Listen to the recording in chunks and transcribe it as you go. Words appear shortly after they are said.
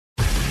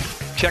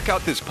Check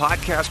out this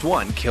Podcast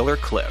One killer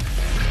clip.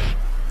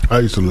 I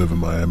used to live in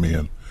Miami,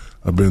 and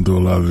I've been through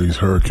a lot of these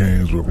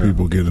hurricanes where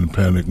people get in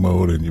panic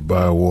mode and you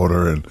buy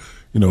water, and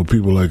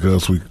people like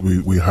us,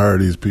 we hire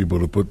these people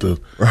to put the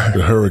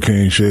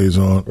hurricane shades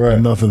on,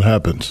 and nothing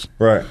happens.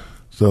 Right.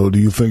 So do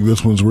you think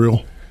this one's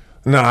real?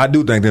 No, I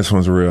do think this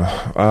one's real.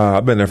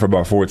 I've been there for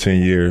about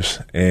 14 years,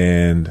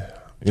 and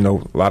a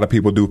lot of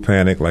people do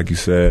panic, like you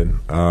said.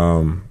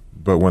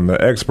 But when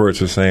the experts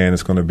are saying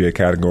it's going to be a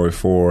Category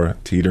 4,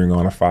 teetering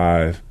on a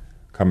 5,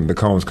 the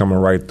cone's coming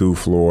right through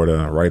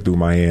Florida, right through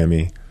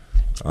Miami.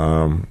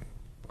 I'm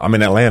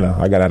in Atlanta.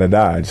 I got out of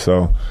Dodge,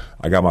 so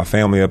I got my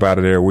family up out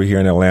of there. We're here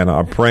in Atlanta.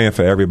 I'm praying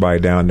for everybody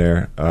down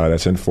there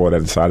that's in Florida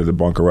that decided to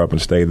bunker up and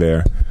stay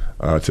there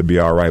to be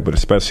all right, but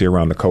especially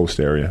around the coast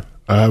area.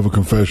 I have a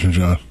confession,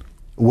 John.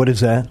 What is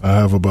that? I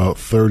have about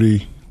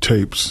 30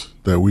 tapes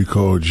that we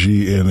call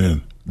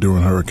GNN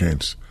during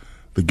hurricanes.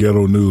 The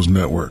Ghetto News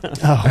Network.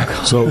 Oh,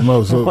 God.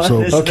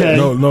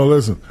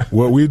 Listen.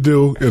 What we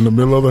do in the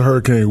middle of the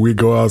hurricane, we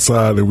go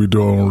outside and we do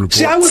our own reports.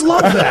 See, I would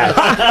love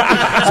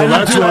that. So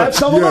that's why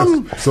some of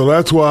them.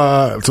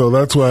 So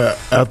that's why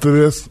after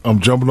this,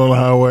 I'm jumping on the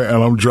highway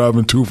and I'm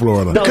driving to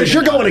Florida. Because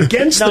you're going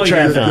against the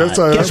traffic.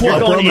 Guess what?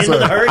 Going into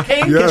the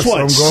hurricane? Yes, guess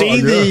what?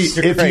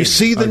 If you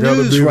see the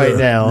news right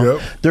now,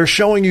 they're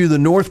showing you the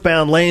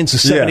northbound lanes of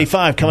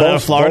 75 coming out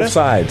of Florida. Both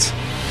sides.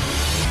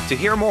 To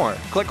hear more,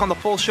 click on the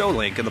full show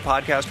link in the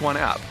Podcast One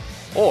app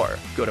or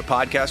go to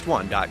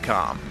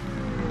podcastone.com.